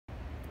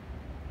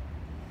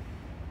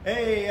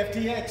Hey,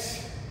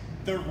 FTX,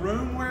 the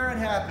room where it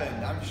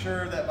happened. I'm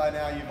sure that by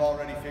now you've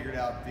already figured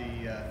out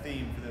the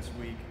theme for this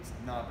week. It's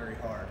not very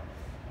hard.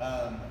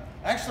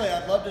 Actually,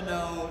 I'd love to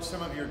know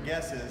some of your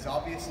guesses.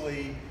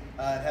 Obviously,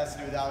 it has to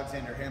do with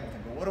Alexander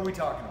Hamilton, but what are we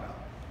talking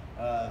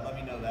about? Let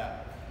me know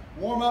that.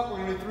 Warm up, we're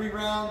gonna do 3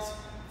 rounds,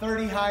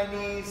 30 high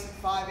knees,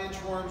 5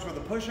 inchworms with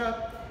a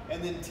push-up,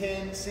 and then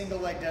 10 single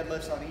leg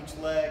deadlifts on each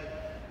leg.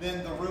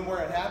 Then the room where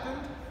it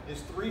happened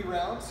is 3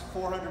 rounds,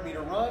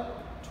 400-meter run,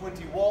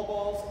 20 wall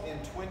balls,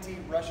 and 20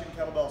 Russian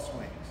kettlebell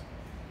swings.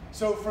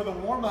 So for the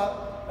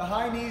warm-up, the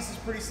high knees is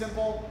pretty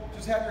simple.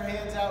 Just have your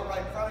hands out right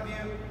in front of you.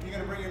 You're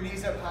gonna bring your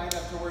knees up high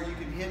enough to where you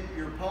can hit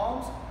your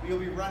palms, but you'll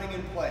be running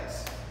in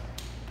place.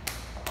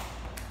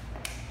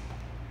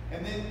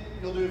 And then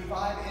you'll do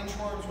 5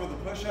 inchworms with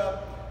a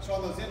push-up. So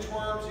on those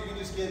inchworms, you can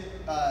just get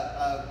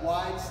a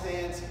wide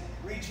stance,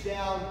 reach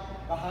down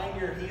behind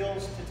your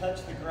heels to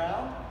touch the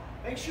ground.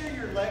 Make sure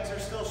your legs are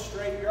still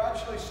straight. You're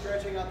actually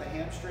stretching out the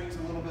hamstrings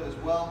a little bit as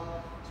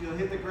well. So you'll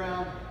hit the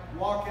ground,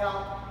 walk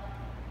out,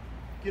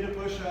 get a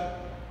push-up,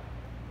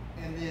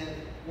 and then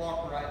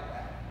walk right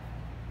back.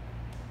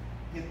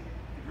 Hit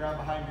the ground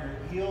behind your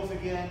heels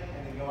again,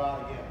 and then go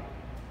out again.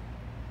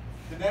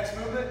 The next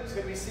movement is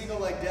going to be single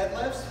leg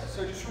deadlifts.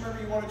 So just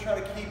remember, you want to try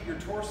to keep your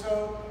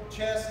torso,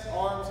 chest,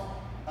 arms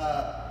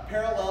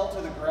parallel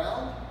to the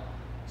ground.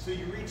 So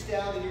you reach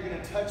down and you're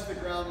going to touch the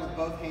ground with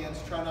both hands.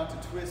 Try not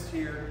to twist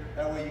here.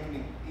 That way you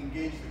can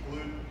engage the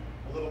glute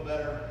a little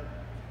better.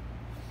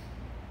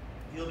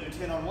 You'll do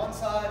 10 on one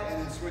side and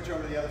then switch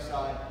over to the other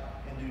side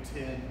and do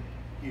 10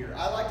 here.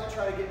 I like to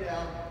try to get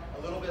down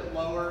a little bit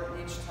lower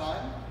each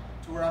time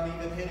to where I'm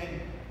even hitting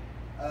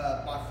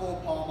my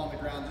full palm on the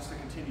ground, just to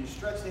continue to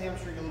stretch the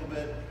hamstring a little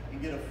bit and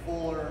get a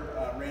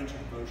fuller range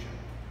of motion.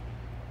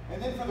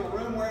 And then for the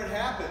room where it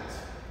happens,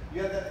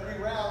 you have that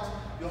 3 rounds.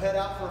 You'll head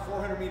out for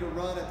a 400-meter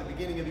run at the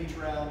beginning of each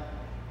round,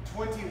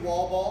 20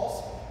 wall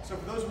balls. So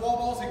for those wall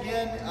balls,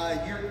 again,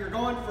 you're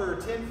going for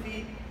 10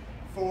 feet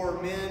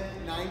for men,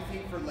 9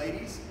 feet for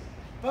ladies.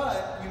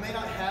 But you may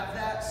not have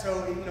that,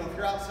 so if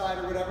you're outside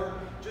or whatever,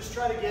 just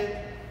try to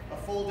get a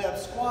full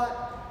depth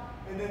squat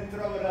and then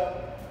throw it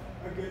up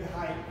a good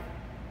height.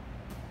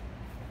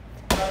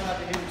 Try not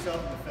to hit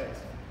yourself in the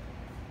face.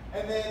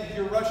 And then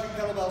your Russian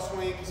kettlebell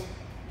swings.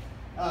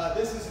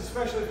 This is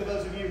especially for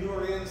those of you who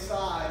are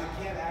inside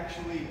and can't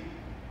actually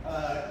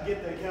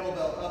get the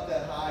kettlebell up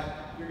that high.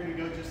 You're going to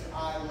go just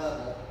eye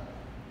level.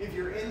 If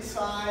you're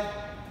inside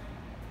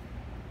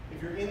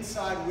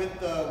with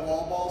the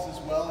wall balls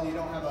as well and you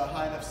don't have a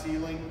high enough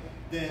ceiling,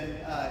 then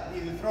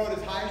either throw it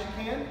as high as you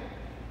can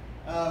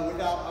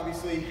without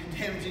obviously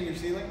damaging your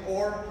ceiling,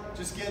 or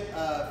just get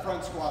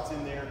front squats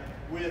in there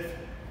with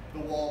the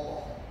wall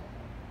ball.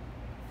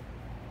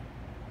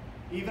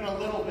 Even a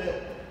little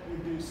bit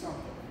would do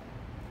something.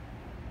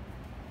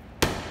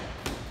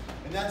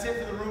 And that's it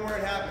for the room where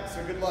it happens,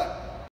 so good luck.